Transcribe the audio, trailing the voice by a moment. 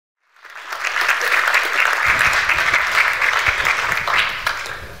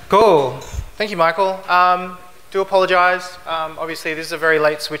Cool. Thank you, Michael. Do apologize. Obviously, this is a very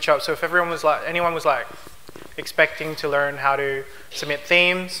late switch up, so if anyone was expecting to learn how to submit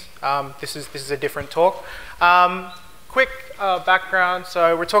themes, this is a different talk. Quick background.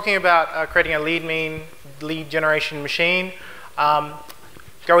 So we're talking about creating a lead generation machine.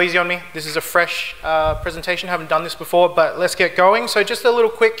 Go easy on me. This is a fresh presentation. Haven't done this before, but let's get going. So just a little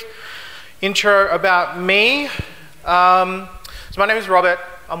quick intro about me. So my name is Robert.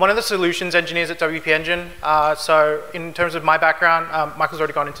 I'm one of the solutions engineers at WP Engine. So in terms of my background, Michael's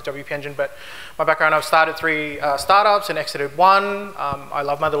already gone into WP Engine, but my background, I've started 3 startups and exited 1. I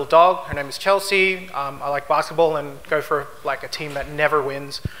love my little dog. Her name is Chelsea. I like basketball and go for a team that never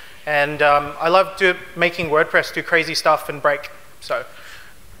wins. And I love making WordPress do crazy stuff and break. So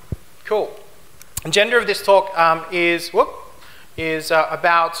cool. Agenda of this talk is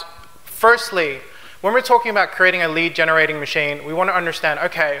about, firstly, when we're talking about creating a lead generating machine, we want to understand,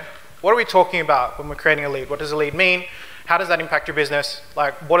 okay, what are we talking about when we're creating a lead? What does a lead mean? How does that impact your business?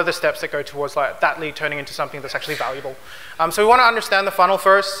 What are the steps that go towards that lead turning into something that's actually valuable? So we want to understand the funnel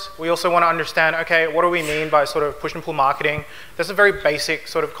first. We also want to understand, okay, what do we mean by sort of push and pull marketing? That's a very basic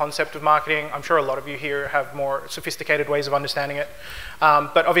sort of concept of marketing. I'm sure a lot of you here have more sophisticated ways of understanding it.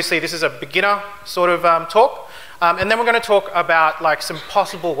 But obviously, this is a beginner sort of talk. And then we're going to talk about some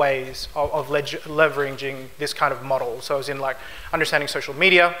possible ways of leveraging this kind of model. So as in understanding social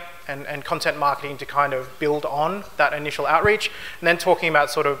media and content marketing to kind of build on that initial outreach, and then talking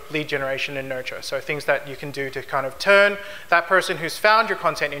about sort of lead generation and nurture. So things that you can do to kind of turn that person who's found your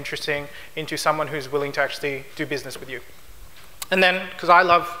content interesting into someone who's willing to actually do business with you. And then, because I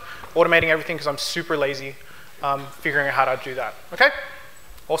love automating everything because I'm super lazy, figuring out how to do that. Okay?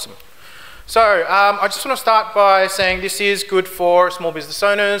 Awesome. So I just want to start by saying this is good for small business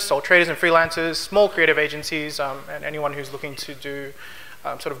owners, sole traders and freelancers, small creative agencies, and anyone who's looking to do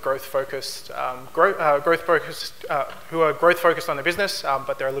sort of growth-focused, who are growth-focused on their business,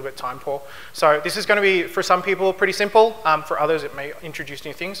 but they're a little bit time poor. So this is going to be, for some people, pretty simple. For others, it may introduce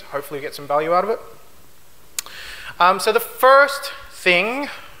new things. Hopefully, get some value out of it. So the first thing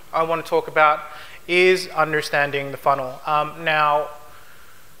I want to talk about is understanding the funnel. Now,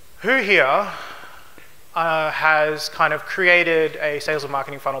 who here has kind of created a sales and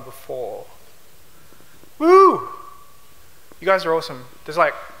marketing funnel before? Woo! You guys are awesome. There's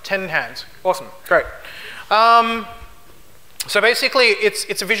 10 hands. Awesome, great. So basically,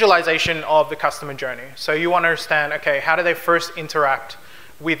 it's a visualization of the customer journey. So you want to understand, okay, how do they first interact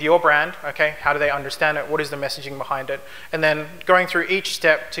with your brand? Okay, how do they understand it? What is the messaging behind it? And then going through each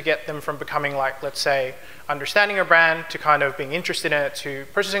step to get them from becoming let's say, understanding a brand to kind of being interested in it to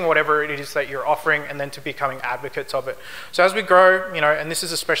purchasing whatever it is that you're offering and then to becoming advocates of it. So as we grow, and this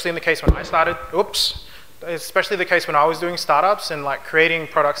is especially in the case when I started, especially the case when I was doing startups and creating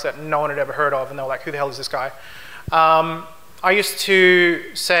products that no one had ever heard of, and they were like, who the hell is this guy? I used to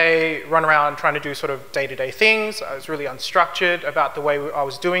run around trying to do sort of day-to-day things. I was really unstructured about the way I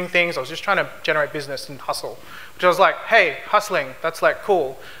was doing things. I was just trying to generate business and hustle, which I was like, hey, hustling, that's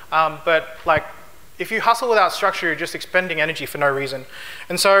cool. But if you hustle without structure, you're just expending energy for no reason.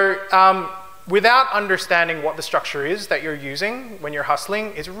 And so without understanding what the structure is that you're using when you're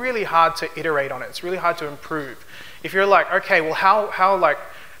hustling, it's really hard to iterate on it. It's really hard to improve. If you're okay, well, how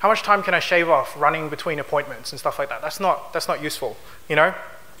much time can I shave off running between appointments and stuff like that? That's not useful,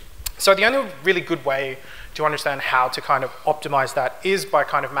 So the only really good way to understand how to kind of optimize that is by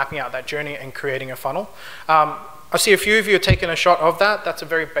kind of mapping out that journey and creating a funnel. I see a few of you have taken a shot of that. That's a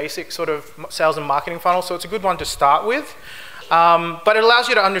very basic sort of sales and marketing funnel, so it's a good one to start with. But it allows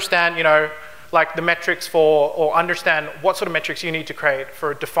you to understand, the metrics or understand what sort of metrics you need to create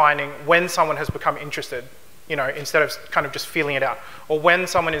for defining when someone has become interested, instead of kind of just feeling it out, or when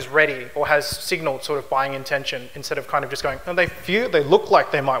someone is ready or has signaled sort of buying intention instead of kind of just going, oh, they look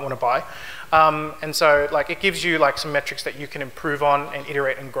like they might want to buy. And so it gives you some metrics that you can improve on and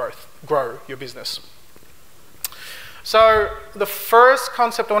iterate and grow your business. So the first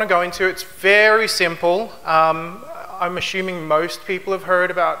concept I want to go into, it's very simple. I'm assuming most people have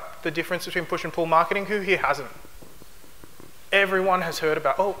heard about the difference between push and pull marketing. Who here hasn't? Everyone has heard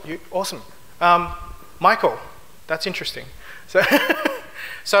about, awesome. Michael, that's interesting.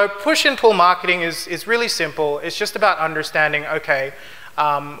 So push and pull marketing is really simple. It's just about understanding, okay,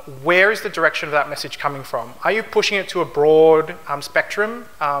 where is the direction of that message coming from? Are you pushing it to a broad spectrum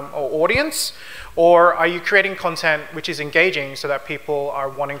or audience? Or are you creating content which is engaging so that people are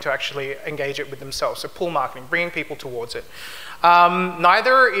wanting to actually engage it with themselves? So pull marketing, bringing people towards it.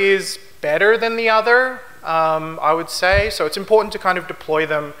 Neither is better than the other, I would say. So it's important to kind of deploy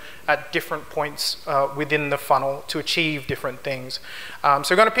them at different points within the funnel to achieve different things. So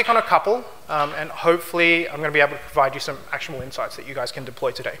we're going to pick on a couple, and hopefully I'm going to be able to provide you some actionable insights that you guys can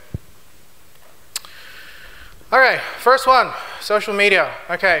deploy today. Okay, first one, social media.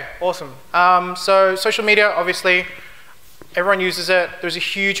 Okay, awesome. So social media, obviously, everyone uses it. There's a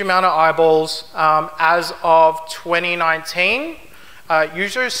huge amount of eyeballs. As of 2019,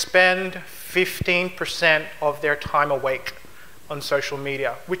 users spend 15% of their time awake on social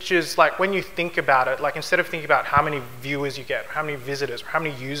media, which is like, when you think about it, like instead of thinking about how many viewers you get, or how many visitors, or how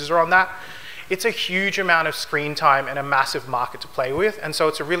many users are on that, it's a huge amount of screen time and a massive market to play with. And so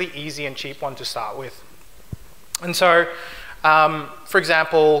it's a really easy and cheap one to start with. And so, for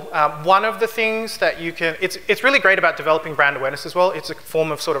example, one of the things that you can, it's really great about developing brand awareness as well. It's a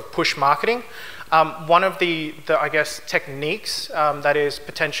form of sort of push marketing. One of the I guess, techniques that is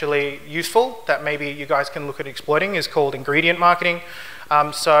potentially useful that maybe you guys can look at exploiting is called ingredient marketing.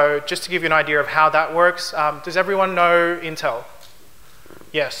 So just to give you an idea of how that works, does everyone know Intel?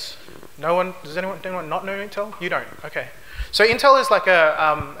 Yes. No one? Does anyone not know Intel? You don't? Okay. So Intel is like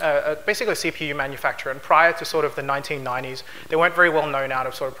basically a CPU manufacturer, and prior to sort of the 1990s, they weren't very well known out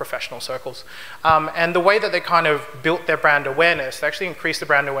of sort of professional circles. And the way that they kind of built their brand awareness, they actually increased the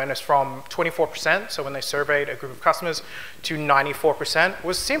brand awareness from 24%, so when they surveyed a group of customers, to 94%,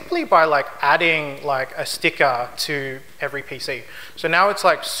 was simply by like adding like a sticker to every PC. So now it's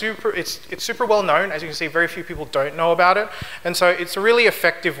like it's super well known. As you can see, very few people don't know about it. And so it's a really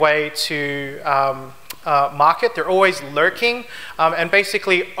effective way to market. They're always lurking, and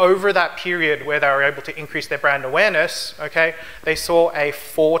basically over that period where they were able to increase their brand awareness, okay, they saw a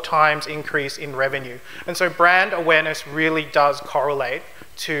 4 times increase in revenue. And so brand awareness really does correlate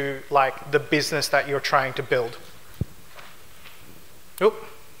to like the business that you're trying to build. Oop.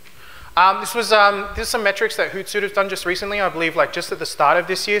 This is some metrics that Hootsuite has done just recently, I believe like just at the start of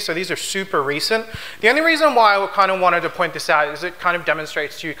this year, so these are super recent. The only reason why I kind of wanted to point this out is it kind of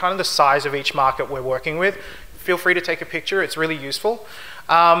demonstrates to you kind of the size of each market we're working with. Feel free to take a picture, it's really useful.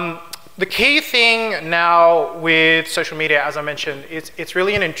 The key thing now with social media, as I mentioned, it's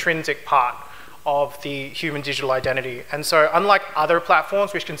really an intrinsic part of the human digital identity. And so unlike other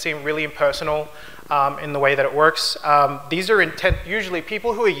platforms, which can seem really impersonal, in the way that it works. These are usually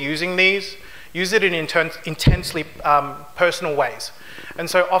people who are using these use it in intensely personal ways. And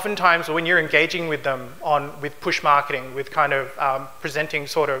so oftentimes when you're engaging with them with push marketing, with kind of presenting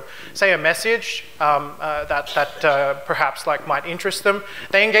sort of, say, a message that perhaps like might interest them,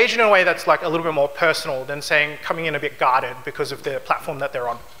 they engage in a way that's like a little bit more personal than saying coming in a bit guarded because of the platform that they're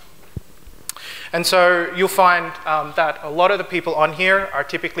on. And so you'll find that a lot of the people on here are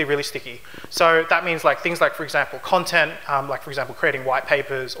typically really sticky. So that means like things like, for example, content, like for example, creating white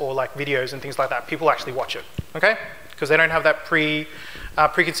papers or like videos and things like that. People actually watch it, okay? Because they don't have that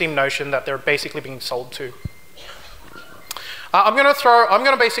preconceived notion that they're basically being sold to. I'm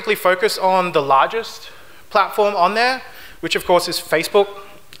gonna basically focus on the largest platform on there, which of course is Facebook.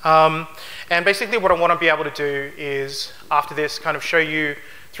 And basically what I want to be able to do is, after this, kind of show you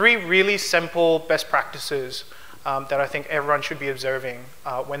 3 really simple best practices that I think everyone should be observing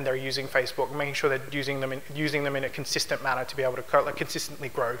when they're using Facebook, making sure they're using them in a consistent manner to be able to like, consistently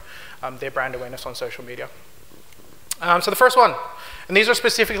grow their brand awareness on social media. So the first one, and these are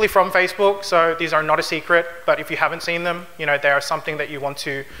specifically from Facebook, so these are not a secret, but if you haven't seen them, you know, they are something that you want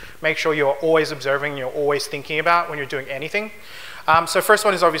to make sure you're always observing, you're always thinking about when you're doing anything. So first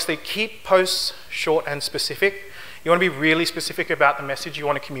one is obviously keep posts short and specific. You want to be really specific about the message you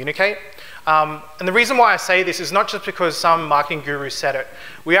want to communicate. And the reason why I say this is not just because some marketing guru said it.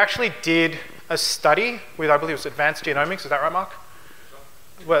 We actually did a study with, I believe it was Advanced Genomics, is that right, Mark?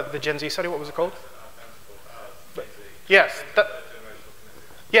 Well, the Gen Z study, what was it called? Yes,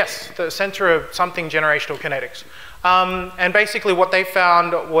 yes, the Center of Something Generational Kinetics. And basically what they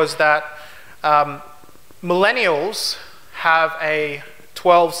found was that millennials have a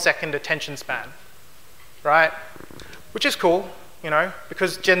 12-second attention span, right? Which is cool, you know,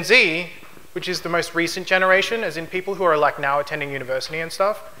 because Gen Z, which is the most recent generation, as in people who are like now attending university and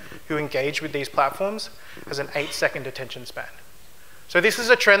stuff, who engage with these platforms, has an 8-second attention span. So this is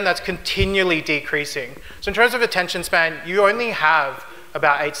a trend that's continually decreasing. So in terms of attention span, you only have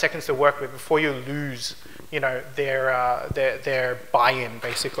about 8 seconds to work with before you lose, you know, their buy-in,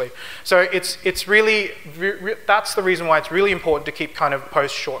 basically. So it's really, that's the reason why it's really important to keep kind of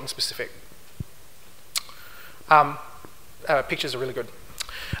posts short and specific. Pictures are really good.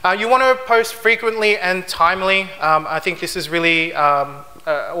 You want to post frequently and timely. I think this is really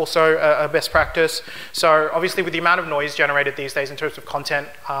also a best practice. So obviously with the amount of noise generated these days in terms of content,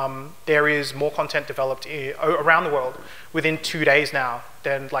 there is more content developed around the world within 2 days now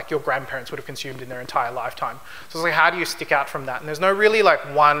than like your grandparents would have consumed in their entire lifetime. So it's like, how do you stick out from that? And there's no really like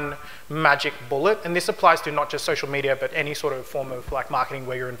one magic bullet, and this applies to not just social media, but any sort of form of like marketing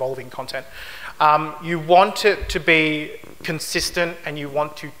where you're involving content. You want it to be consistent, and you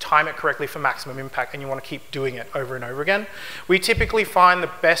want to time it correctly for maximum impact, and you want to keep doing it over and over again. We typically find the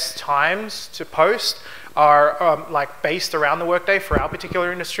best times to post are like based around the workday for our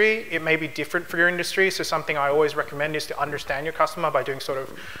particular industry. It may be different for your industry, so something I always recommend is to understand your customer by doing sort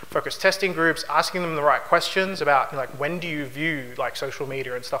of focus testing groups, asking them the right questions about like when do you view like social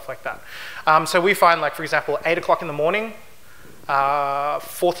media and stuff like that. So we find like, for example, 8 o'clock in the morning,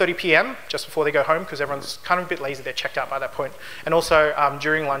 4:30 p.m. just before they go home, because everyone's kind of a bit lazy, they're checked out by that point. And also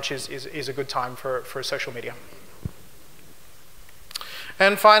during lunch is a good time for social media.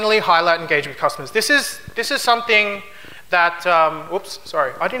 And finally, highlight and engage with customers. This is something that, whoops,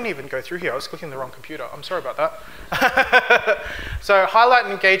 sorry, I didn't even go through here. I was clicking the wrong computer. I'm sorry about that. So highlight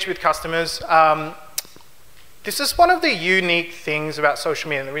and engage with customers. This is one of the unique things about social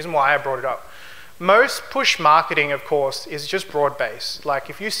media, and the reason why I brought it up. Most push marketing, of course, is just broad-based. Like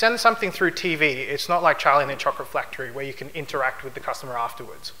if you send something through TV, it's not like Charlie and the Chocolate Factory where you can interact with the customer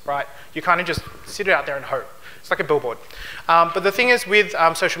afterwards, right? You kind of just sit it out there and hope. It's like a billboard. But the thing is with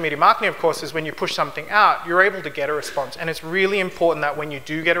social media marketing, of course, is when you push something out, you're able to get a response. And it's really important that when you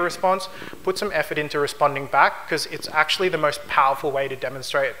do get a response, put some effort into responding back, because it's actually the most powerful way to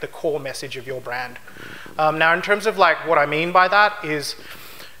demonstrate the core message of your brand. Now, in terms of like what I mean by that is,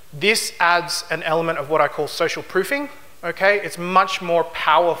 this adds an element of what I call social proofing, okay? It's much more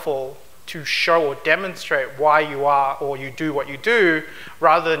powerful to show or demonstrate why you are or you do what you do,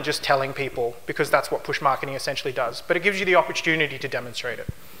 rather than just telling people, because that's what push marketing essentially does. But it gives you the opportunity to demonstrate it,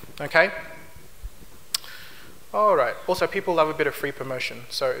 okay? All right, also people love a bit of free promotion,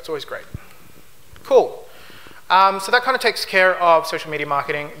 so it's always great. Cool. So that kind of takes care of social media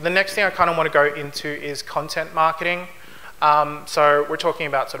marketing. The next thing I kind of want to go into is content marketing. So we're talking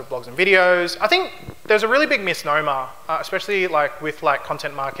about sort of blogs and videos. I think there's a really big misnomer, especially like with like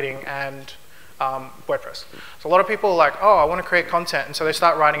content marketing and WordPress. So a lot of people are like, oh, I want to create content, and so they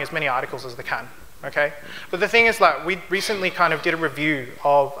start writing as many articles as they can. Okay, but the thing is, like, we recently kind of did a review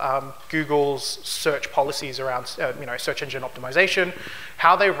of Google's search policies around, search engine optimization,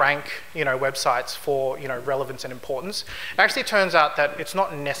 how they rank, websites for, relevance and importance. It actually turns out that it's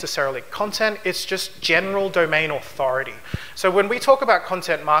not necessarily content; it's just general domain authority. So when we talk about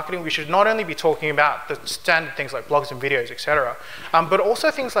content marketing, we should not only be talking about the standard things like blogs and videos, etc., but also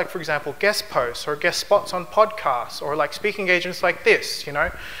things like, for example, guest posts or guest spots on podcasts, or like speaking engagements like this,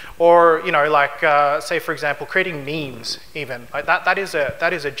 or say for example creating memes even. Like that is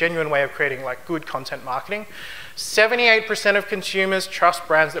a genuine way of creating like good content marketing. 78% of consumers trust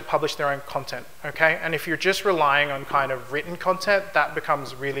brands that publish their own content, okay? And if you're just relying on kind of written content, that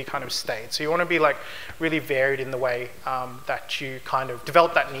becomes really kind of staid. So you want to be like really varied in the way that you kind of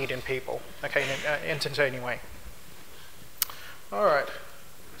develop that need in people, okay, in an entertaining way. All right,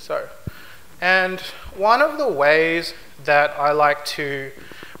 so, and one of the ways that I like to,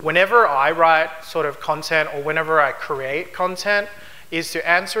 whenever I write sort of content or whenever I create content, is to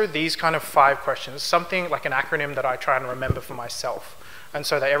answer these kind of 5 questions, something like an acronym that I try and remember for myself. And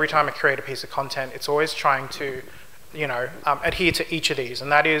so that every time I create a piece of content, it's always trying to, adhere to each of these.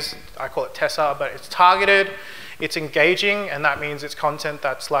 And that is, I call it TESA, but it's targeted, it's engaging, and that means it's content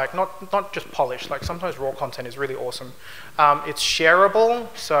that's like, not just polished, like sometimes raw content is really awesome. It's shareable,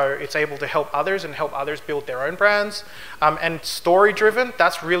 so it's able to help others and help others build their own brands. And story-driven,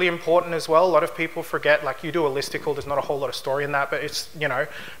 that's really important as well. A lot of people forget, like you do a listicle, there's not a whole lot of story in that, but it's,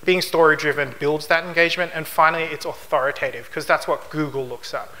 being story-driven builds that engagement. And finally, it's authoritative, because that's what Google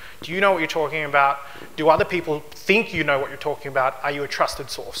looks at. Do you know what you're talking about? Do other people think you know what you're talking about? Are you a trusted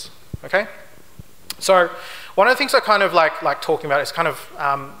source? Okay? So one of the things I kind of like talking about is kind of,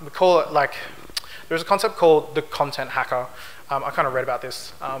 we call it like, there's a concept called the content hacker. I kind of read about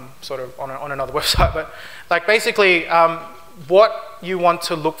this sort of on another website, but like basically what you want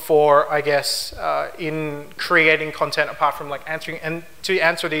to look for, I guess, in creating content apart from like answering, and to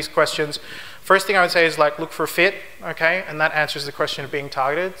answer these questions, first thing I would say is like look for fit, okay? And that answers the question of being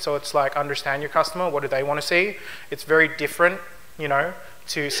targeted. So it's like understand your customer, what do they want to see? It's very different,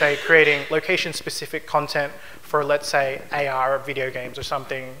 to say creating location-specific content for, let's say, AR video games or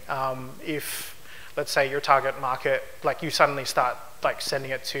something. If, let's say, your target market, like you suddenly start like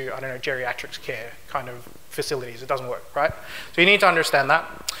sending it to, I don't know, geriatrics care kind of facilities, it doesn't work, right? So you need to understand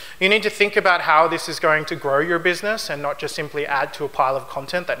that. You need to think about how this is going to grow your business and not just simply add to a pile of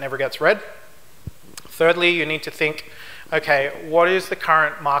content that never gets read. Thirdly, you need to think, okay, what is the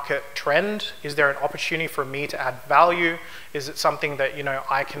current market trend? Is there an opportunity for me to add value? Is it something that, you know,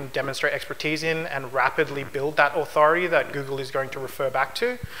 I can demonstrate expertise in and rapidly build that authority that Google is going to refer back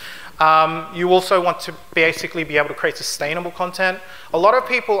to? You also want to basically be able to create sustainable content. A lot of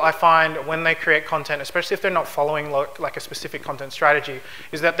people, I find, when they create content, especially if they're not following like a specific content strategy,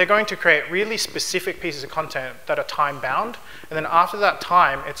 is that they're going to create really specific pieces of content that are time-bound, and then after that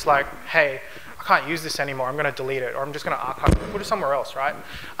time, it's like, hey, I can't use this anymore, I'm going to delete it, or I'm just going to archive it, put it somewhere else, right?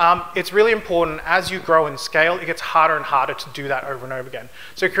 It's really important, as you grow and scale, it gets harder and harder to do that over and over again.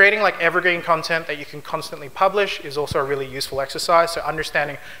 So creating like evergreen content that you can constantly publish is also a really useful exercise, so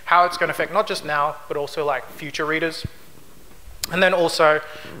understanding how it's going to affect not just now, but also like future readers. And then also,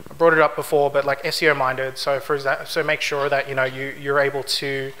 I brought it up before, but like SEO minded, so so make sure that, you know, you're able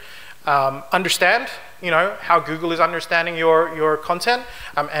to understand, you know, how Google is understanding your content,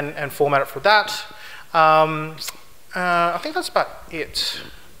 and format it for that. I think that's about it.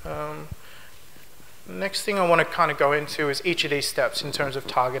 Next thing I want to kind of go into is each of these steps in terms of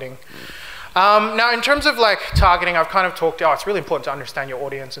targeting. Now, in terms of like targeting, I've kind of talked, it's really important to understand your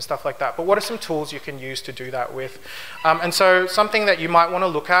audience and stuff like that, but what are some tools you can use to do that with? And so something that you might want to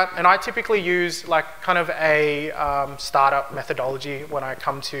look at, and I typically use like kind of a startup methodology when I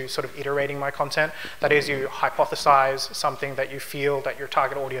come to sort of iterating my content. That is, you hypothesize something that you feel that your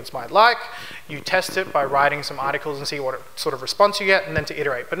target audience might like, you test it by writing some articles and see what sort of response you get, and then to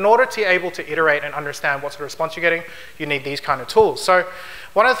iterate. But in order to be able to iterate and understand what sort of response you're getting, you need these kind of tools. So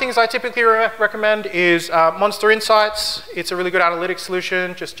one of the things I typically recommend is Monster Insights. It's a really good analytics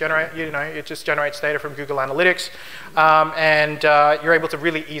solution. Just it just generates data from Google Analytics, and you're able to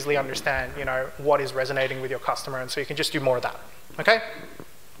really easily understand, you know, what is resonating with your customer, and so you can just do more of that. Okay.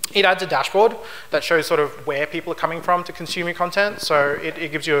 It adds a dashboard that shows sort of where people are coming from to consume your content, so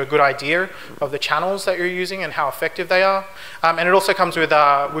it gives you a good idea of the channels that you're using and how effective they are. And it also comes with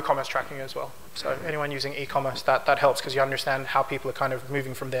WooCommerce tracking as well. So anyone using e-commerce, that helps because you understand how people are kind of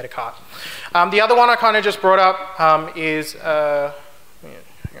moving from there to cart. The other one I kind of just brought up is, hang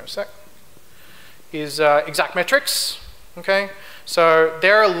on a sec, is exact metrics. Okay. So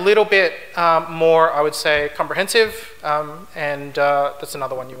they're a little bit more, I would say, comprehensive, and that's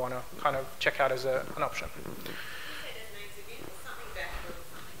another one you want to kind of check out as an option.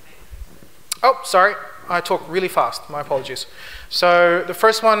 Oh, sorry, I talk really fast, my apologies. So the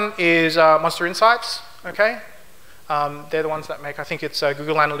first one is Monster Insights, okay? They're the ones that make, I think it's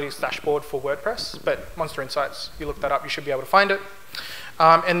Google Analytics dashboard for WordPress, but Monster Insights, you look that up, you should be able to find it.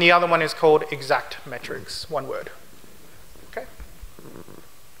 And the other one is called Exact Metrics, one word. Okay.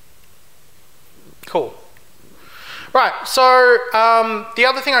 Cool. Right, so the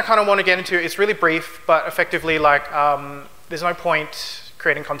other thing I kind of want to get into is really brief, but effectively like there's no point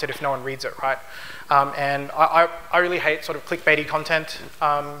creating content if no one reads it, right? And I really hate sort of clickbaity content,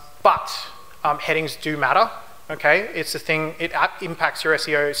 but headings do matter, okay? It's the thing, it impacts your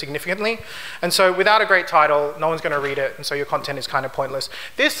SEO significantly. And so without a great title, no one's going to read it, and so your content is kind of pointless.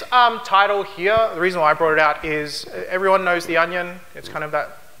 This title here, the reason why I brought it out is everyone knows The Onion. It's kind of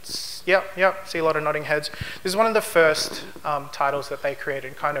that, yep, see a lot of nodding heads. This is one of the first titles that they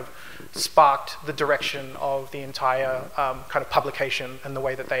created, kind of sparked the direction of the entire kind of publication and the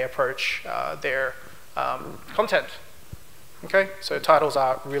way that they approach their content. Okay, so titles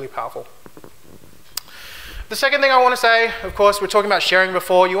are really powerful. The second thing I want to say, of course, we're talking about sharing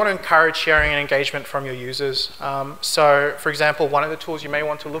before. You want to encourage sharing and engagement from your users. So, for example, one of the tools you may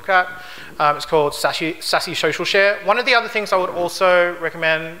want to look at is called Sassy Social Share. One of the other things I would also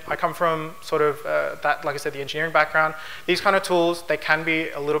recommend, I come from sort of that, like I said, the engineering background. These kind of tools, they can be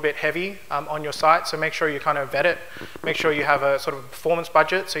a little bit heavy on your site, so make sure you kind of vet it. Make sure you have a sort of performance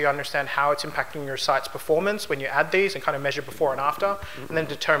budget so you understand how it's impacting your site's performance when you add these and kind of measure before and after, and then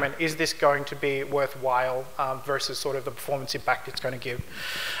determine, is this going to be worthwhile versus sort of the performance impact it's going to give.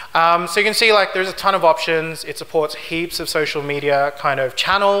 So you can see like there's a ton of options. It supports heaps of social media kind of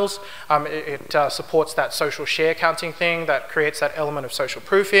channels. It supports that social share counting thing that creates that element of social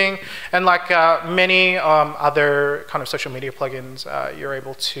proofing. And like many other kind of social media plugins, you're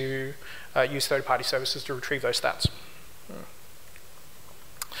able to use third-party services to retrieve those stats.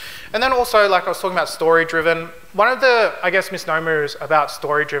 And then also, like I was talking about story-driven, one of the, I guess, misnomers about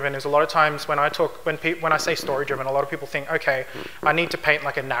story-driven is a lot of times when I say story-driven, a lot of people think, okay, I need to paint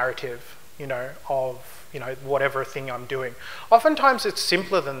like a narrative, you know, of, you know, whatever thing I'm doing. Oftentimes it's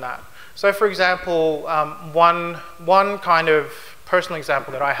simpler than that. So for example, one kind of personal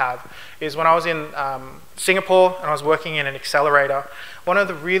example that I have is when I was in Singapore and I was working in an accelerator, one of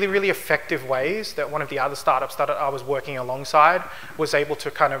the really, really effective ways that one of the other startups that I was working alongside was able to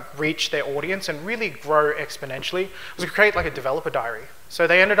kind of reach their audience and really grow exponentially was to create like a developer diary. So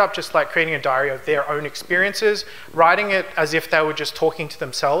they ended up just like creating a diary of their own experiences, writing it as if they were just talking to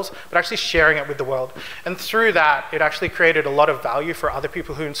themselves, but actually sharing it with the world. And through that, it actually created a lot of value for other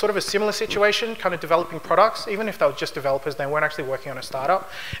people who are in sort of a similar situation, kind of developing products, even if they were just developers, they weren't actually working on a startup.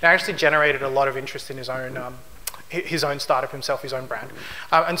 It actually generated a lot of interest in his own startup himself, his own brand.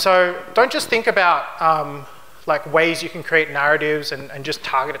 And so don't just think about like ways you can create narratives and just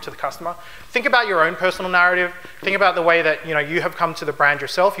target it to the customer. Think about your own personal narrative. Think about the way that you have come to the brand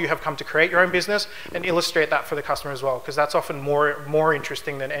yourself, you have come to create your own business, and illustrate that for the customer as well, because that's often more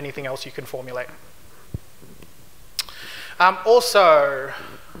interesting than anything else you can formulate. Also,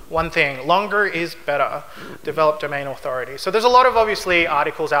 one thing, longer is better. Develop domain authority. So there's a lot of obviously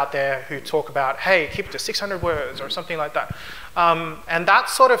articles out there who talk about, hey, keep it to 600 words or something like that. And that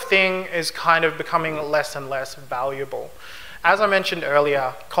sort of thing is kind of becoming less and less valuable. As I mentioned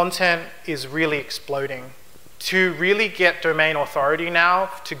earlier, content is really exploding. To really get domain authority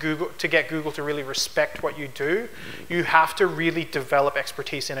now, to get Google to really respect what you do, you have to really develop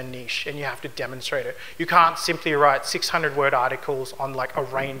expertise in a niche and you have to demonstrate it. You can't simply write 600-word articles on like a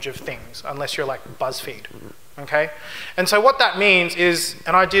range of things unless you're like BuzzFeed, okay? And so what that means is,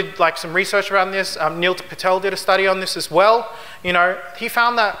 and I did like some research around this, Neil Patel did a study on this as well. He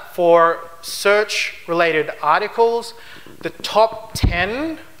found that for search-related articles, the top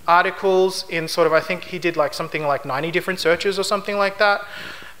 10 articles in sort of, I think he did like something like 90 different searches or something like that.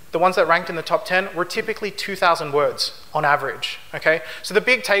 The ones that ranked in the top 10 were typically 2,000 words on average, okay? So the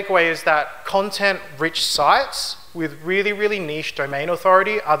big takeaway is that content-rich sites with really, really niche domain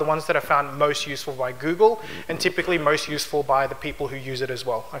authority are the ones that are found most useful by Google and typically most useful by the people who use it as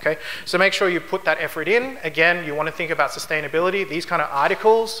well, okay? So make sure you put that effort in. Again, you want to think about sustainability. These kind of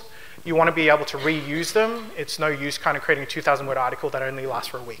articles, you want to be able to reuse them. It's no use kind of creating a 2,000-word article that only lasts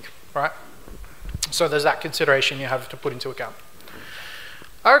for a week, right? So there's that consideration you have to put into account.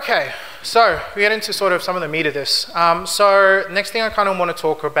 Okay, so we get into sort of some of the meat of this. So next thing I kind of want to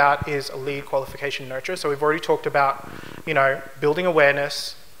talk about is lead qualification nurture. So we've already talked about, building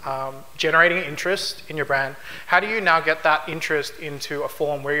awareness, generating interest in your brand. How do you now get that interest into a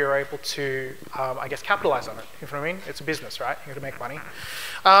form where you're able to, I guess, capitalize on it? You know what I mean? It's a business, right? You got to make money.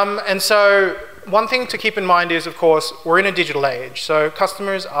 And so one thing to keep in mind is, of course, we're in a digital age. So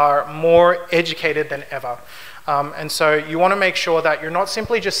customers are more educated than ever. And so you want to make sure that you're not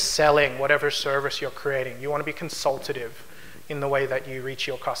simply just selling whatever service you're creating. You want to be consultative in the way that you reach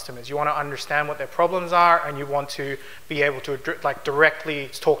your customers. You want to understand what their problems are, and you want to be able to directly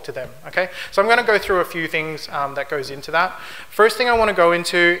talk to them, okay? So I'm going to go through a few things that goes into that. First thing I want to go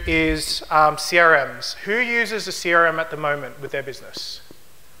into is CRMs. Who uses a CRM at the moment with their business?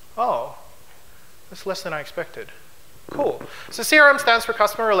 Oh, that's less than I expected. Cool. So CRM stands for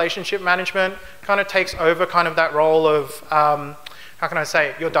Customer Relationship Management, kind of takes over kind of that role of, how can I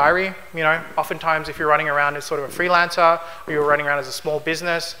say, your diary. Oftentimes if you're running around as sort of a freelancer or you're running around as a small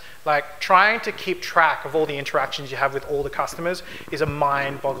business, like trying to keep track of all the interactions you have with all the customers is a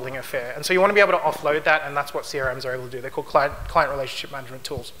mind-boggling affair. And so you want to be able to offload that, and that's what CRMs are able to do. They're called client relationship management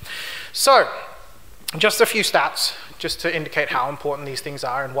tools. So just a few stats just to indicate how important these things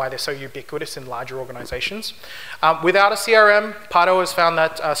are and why they're so ubiquitous in larger organizations. Without a CRM, Pato has found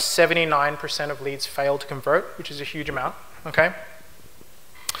that 79% of leads fail to convert, which is a huge amount, okay?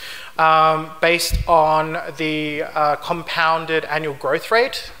 Based on the compounded annual growth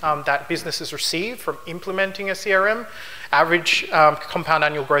rate that businesses receive from implementing a CRM, average compound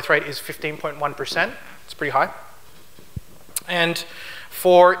annual growth rate is 15.1%. It's pretty high. And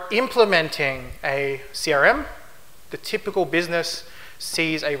for implementing a CRM, the typical business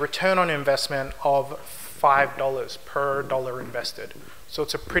sees a return on investment of $5 per dollar invested. So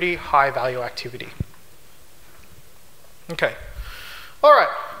it's a pretty high value activity. Okay. All right.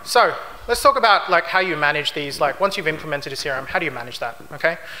 So let's talk about like how you manage these. Like once you've implemented a CRM, how do you manage that?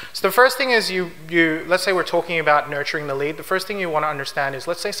 Okay. So the first thing is let's say we're talking about nurturing the lead. The first thing you want to understand is,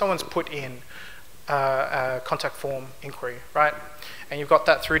 let's say someone's put in a contact form inquiry, right? And you've got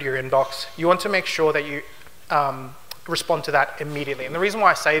that through to your inbox. You want to make sure that you respond to that immediately. And the reason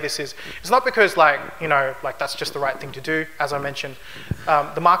why I say this is, it's not because like that's just the right thing to do. As I mentioned,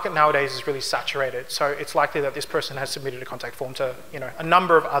 the market nowadays is really saturated. So it's likely that this person has submitted a contact form to a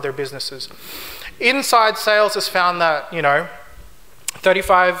number of other businesses. Inside Sales has found that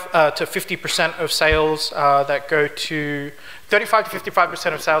 35 to 50% of sales that go to 35 to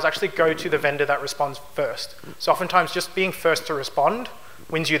 55% of sales actually go to the vendor that responds first. So oftentimes just being first to respond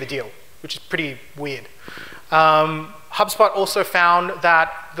wins you the deal, which is pretty weird. HubSpot also found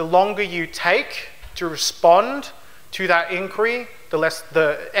that the longer you take to respond to that inquiry, the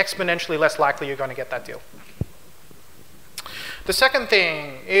exponentially less likely you're going to get that deal. The second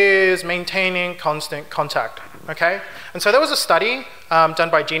thing is maintaining constant contact, okay? And so there was a study done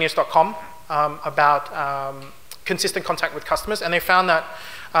by genius.com about consistent contact with customers, and they found that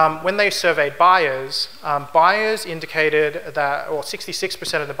when they surveyed buyers, buyers indicated that, or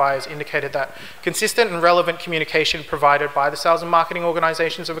 66% of the buyers indicated that consistent and relevant communication provided by the sales and marketing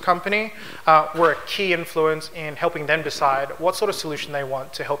organizations of a company were a key influence in helping them decide what sort of solution they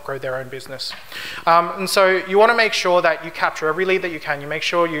want to help grow their own business. And so you want to make sure that you capture every lead that you can. You make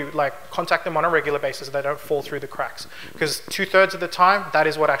sure you contact them on a regular basis so they don't fall through the cracks. Because 2/3 of the time, that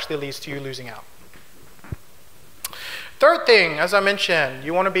is what actually leads to you losing out. Third thing, as I mentioned,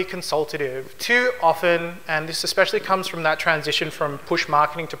 you want to be consultative. Too often, and this especially comes from that transition from push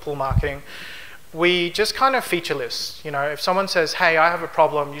marketing to pull marketing, we just kind of feature list. You know, if someone says, hey, I have a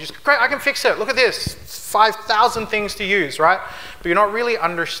problem, you just, great, I can fix it. Look at this, 5,000 things to use, right? But you're not really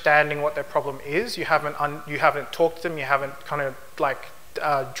understanding what their problem is. You haven't talked to them, you haven't kind of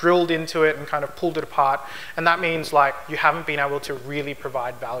drilled into it and kind of pulled it apart, and that means you haven't been able to really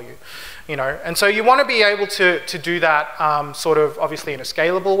provide value, you know. And so you want to be able to do that sort of obviously in a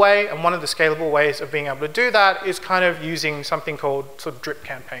scalable way, and one of the scalable ways of being able to do that is kind of using something called sort of drip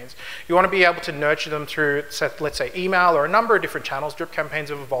campaigns. You want to be able to nurture them through, let's say, email or a number of different channels. Drip campaigns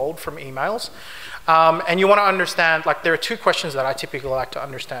have evolved from emails. And you want to understand, there are two questions that I typically like to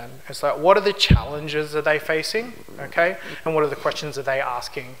understand. It's what are the challenges that they're facing, okay? And what are the questions that they're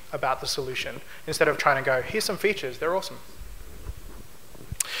asking about the solution? Instead of trying to go, here's some features, they're awesome.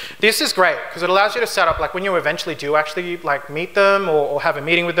 This is great, because it allows you to set up, when you eventually do actually meet them or have a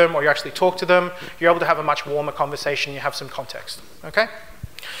meeting with them or you actually talk to them, you're able to have a much warmer conversation, you have some context, okay?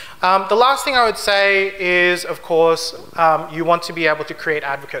 The last thing I would say is, of course, you want to be able to create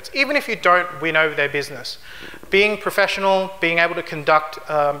advocates, even if you don't win over their business. Being professional, being able to conduct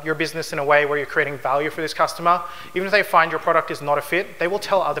your business in a way where you're creating value for this customer, even if they find your product is not a fit, they will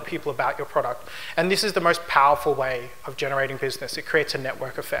tell other people about your product. And this is the most powerful way of generating business. It creates a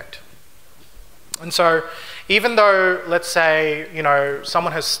network effect. And so even though, let's say, you know,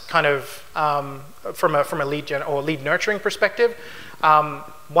 someone has kind of, from a lead gen or lead nurturing perspective,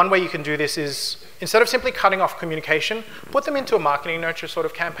 one way you can do this is, instead of simply cutting off communication, put them into a marketing nurture sort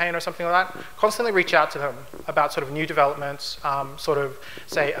of campaign or something like that. Constantly reach out to them about sort of new developments, sort of,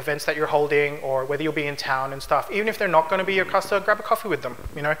 say, events that you're holding, or whether you'll be in town and stuff. Even if they're not going to be your customer, grab a coffee with them.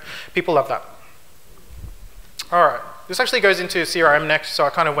 You know, people love that. All right. This actually goes into CRM next, so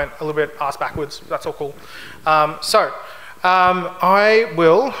I kind of went a little bit ass backwards. That's all cool. I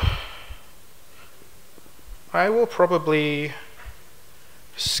will probably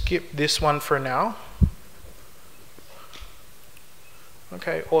skip this one for now.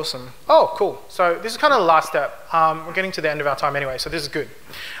 Okay, awesome. Oh, cool. So this is kind of the last step. We're getting to the end of our time anyway, so this is good.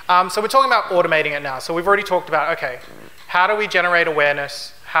 So we're talking about automating it now. So we've already talked about, okay, how do we generate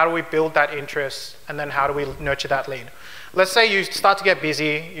awareness? How do we build that interest? And then how do we nurture that lead? Let's say you start to get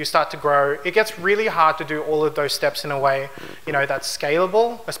busy, you start to grow. It gets really hard to do all of those steps in a way, you know, that's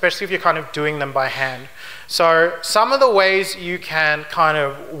scalable, especially if you're kind of doing them by hand. So some of the ways you can kind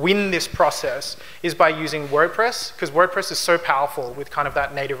of win this process is by using WordPress, because WordPress is so powerful with kind of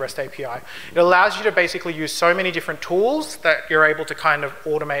that native REST API. It allows you to basically use so many different tools that you're able to kind of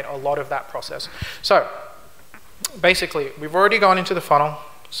automate a lot of that process. So basically, we've already gone into the funnel,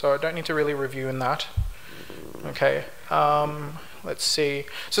 so I don't need to really review in that. Okay, let's see.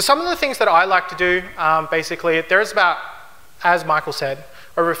 So some of the things that I like to do, basically, there's about, as Michael said,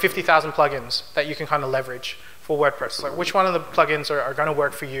 over 50,000 plugins that you can kind of leverage for WordPress. Like which one of the plugins are going to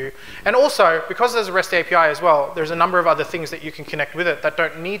work for you? And also, because there's a REST API as well, there's a number of other things that you can connect with it that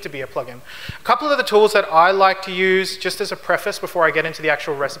don't need to be a plugin. A couple of the tools that I like to use, just as a preface before I get into the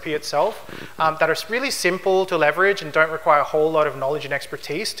actual recipe itself, that are really simple to leverage and don't require a whole lot of knowledge and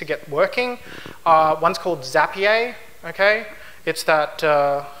expertise to get working. One's called Zapier, okay? It's that,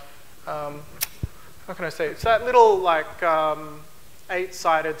 how can I say, it's that little like,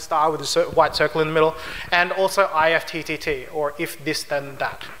 8-sided star with a white circle in the middle, and also IFTTT, or if this then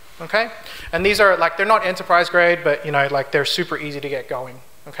that, okay? And these are like, they're not enterprise grade, but you know, like they're super easy to get going,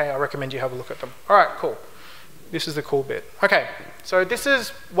 okay? I recommend you have a look at them. All right, cool. This is the cool bit. Okay, so this is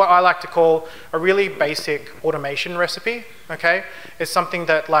what I like to call a really basic automation recipe, okay? It's something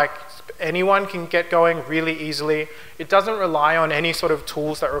that like anyone can get going really easily. It doesn't rely on any sort of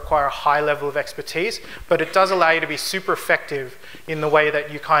tools that require a high level of expertise, but it does allow you to be super effective in the way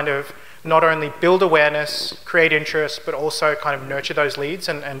that you kind of not only build awareness, create interest, but also kind of nurture those leads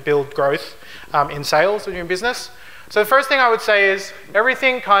and build growth in sales in your business. So the first thing I would say is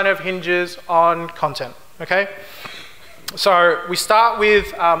everything kind of hinges on content, okay? So we start with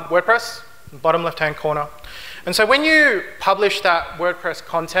WordPress, bottom left-hand corner. And so when you publish that WordPress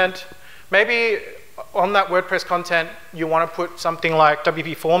content, maybe on that WordPress content, you want to put something like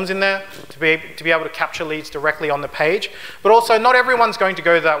WP Forms in there to be able to capture leads directly on the page. But also, not everyone's going to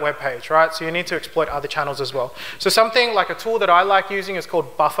go to that web page, right? So you need to exploit other channels as well. So something like a tool that I like using is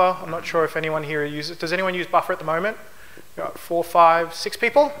called Buffer. I'm not sure if anyone here uses it. Does anyone use Buffer at the moment? Got 4, 5, 6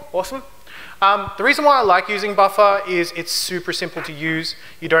 people. Awesome. The reason why I like using Buffer is it's super simple to use.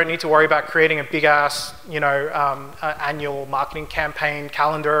 You don't need to worry about creating a big ass, annual marketing campaign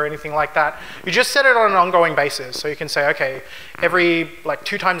calendar or anything like that. You just set it on an ongoing basis. So you can say, okay, every like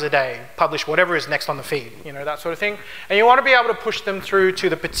 2 times a day, publish whatever is next on the feed, that sort of thing. And you want to be able to push them through to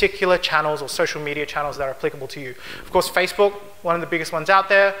the particular channels or social media channels that are applicable to you. Of course, Facebook, one of the biggest ones out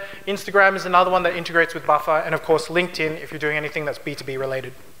there. Instagram is another one that integrates with Buffer. And of course, LinkedIn, if you're doing anything that's B2B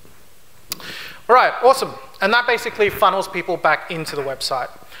related. All right, awesome. And that basically funnels people back into the website.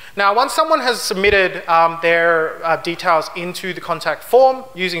 Now, once someone has submitted their details into the contact form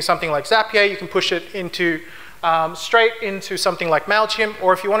using something like Zapier, you can push it into straight into something like MailChimp,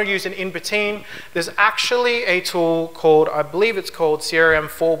 or if you want to use an in-between, there's actually a tool called, I believe it's called CRM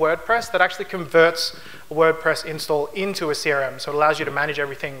for WordPress, that actually converts a WordPress install into a CRM. So it allows you to manage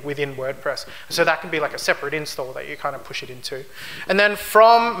everything within WordPress. So that can be like a separate install that you kind of push it into. And then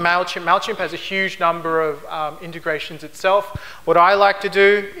from MailChimp, MailChimp has a huge number of integrations itself. What I like to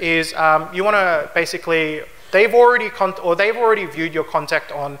do is you want to basically, they've already viewed your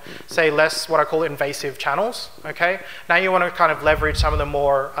contact on, say, less what I call invasive channels, okay? Now you want to kind of leverage some of the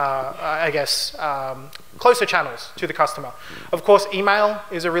more, closer channels to the customer. Of course, email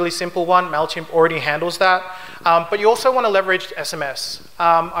is a really simple one. MailChimp already handles that. But you also want to leverage SMS.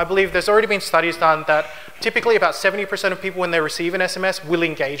 I believe there's already been studies done that typically about 70% of people when they receive an SMS will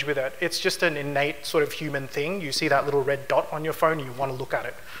engage with it. It's just an innate sort of human thing. You see that little red dot on your phone, you want to look at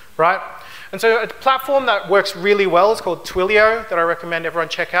it, right? And so a platform that works really well is called Twilio that I recommend everyone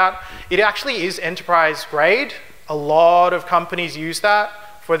check out. It actually is enterprise grade. A lot of companies use that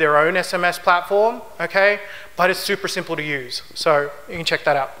for their own SMS platform, okay? But it's super simple to use, so you can check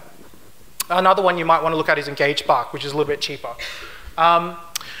that out. Another one you might want to look at is EngageSpark, which is a little bit cheaper.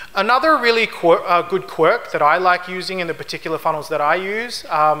 Another really good quirk that I like using in the particular funnels that I use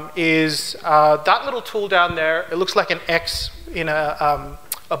is that little tool down there. It looks like an X in a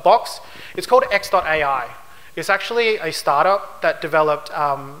box. It's called X.AI. It's actually a startup that developed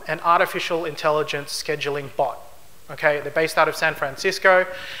an artificial intelligence scheduling bot. Okay, they're based out of San Francisco.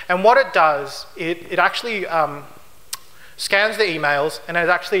 And what it does, it actually scans the emails and it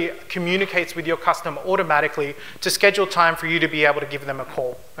actually communicates with your customer automatically to schedule time for you to be able to give them a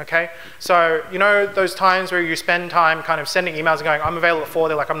call, okay? So, those times where you spend time kind of sending emails and going, I'm available at 4,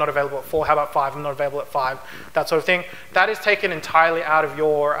 they're like, I'm not available at 4, how about 5, I'm not available at 5, that sort of thing. That is taken entirely out of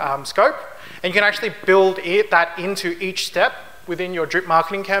your scope, and you can actually build that into each step within your drip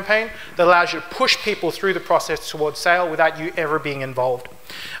marketing campaign that allows you to push people through the process towards sale without you ever being involved.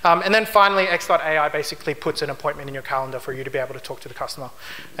 And then finally, X.AI basically puts an appointment in your calendar for you to be able to talk to the customer.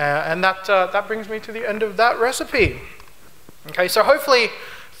 And that brings me to the end of that recipe. Okay, so hopefully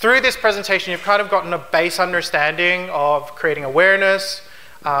through this presentation, you've kind of gotten a base understanding of creating awareness,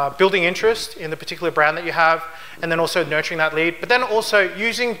 building interest in the particular brand that you have, and then also nurturing that lead, but then also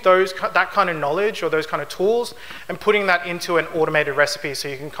using that kind of knowledge or those kind of tools and putting that into an automated recipe so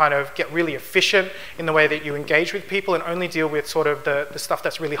you can kind of get really efficient in the way that you engage with people and only deal with sort of the stuff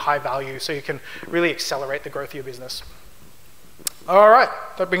that's really high value so you can really accelerate the growth of your business. All right,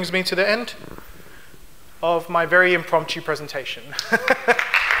 that brings me to the end of my very impromptu presentation.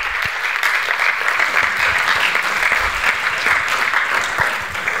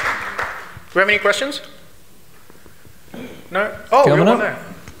 Do we have any questions? No? Oh, you're one there.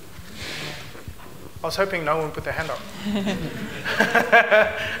 I was hoping no one put their hand up.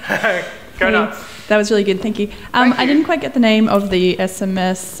 Go nuts. That was really good, thank you. I didn't quite get the name of the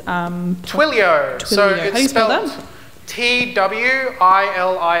SMS. Twilio. So it's How do you spell that? Twilio.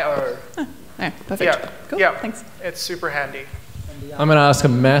 Oh, perfect. Yeah. Cool, yeah. Thanks. It's super handy. I'm going to ask a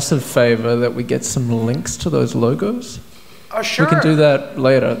massive favor that we get some links to those logos. Oh, sure. We can do that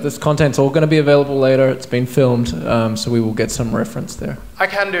later. This content's all going to be available later. It's been filmed, so we will get some reference there. I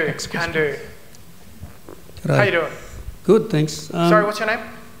can do. Can do. G'day. How you doing? Good, thanks. Sorry, what's your name?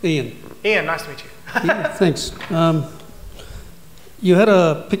 Ian. Ian, nice to meet you. Yeah, thanks. You had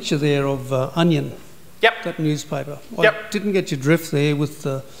a picture there of Onion. Yep. That newspaper. Yep. I didn't get your drift there with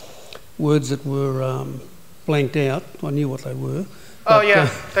the words that were blanked out. I knew what they were. Oh, But, yeah.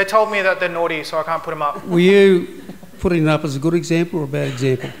 They told me that they're naughty, so I can't put them up. Were you putting it up as a good example or a bad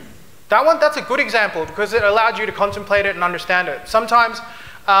example? That's a good example because it allowed you to contemplate it and understand it. Sometimes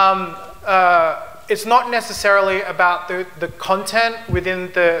it's not necessarily about the content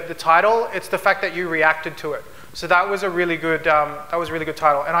within the title, it's the fact that you reacted to it. So that was a really good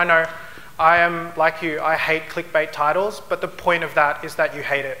title. And I know I am like you, I hate clickbait titles, but the point of that is that you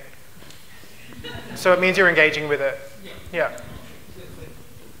hate it. So it means you're engaging with it. Yeah.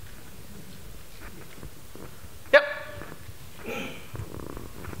 Yep.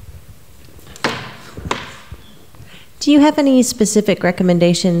 Do you have any specific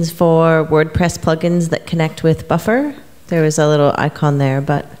recommendations for WordPress plugins that connect with Buffer? There was a little icon there,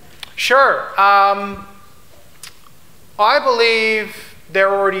 but... Sure. I believe there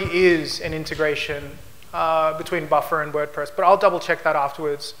already is an integration between Buffer and WordPress, but I'll double check that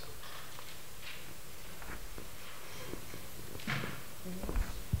afterwards.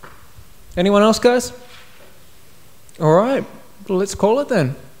 Anyone else, guys? All right, let's call it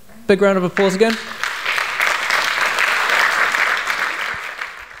then. Big round of applause again.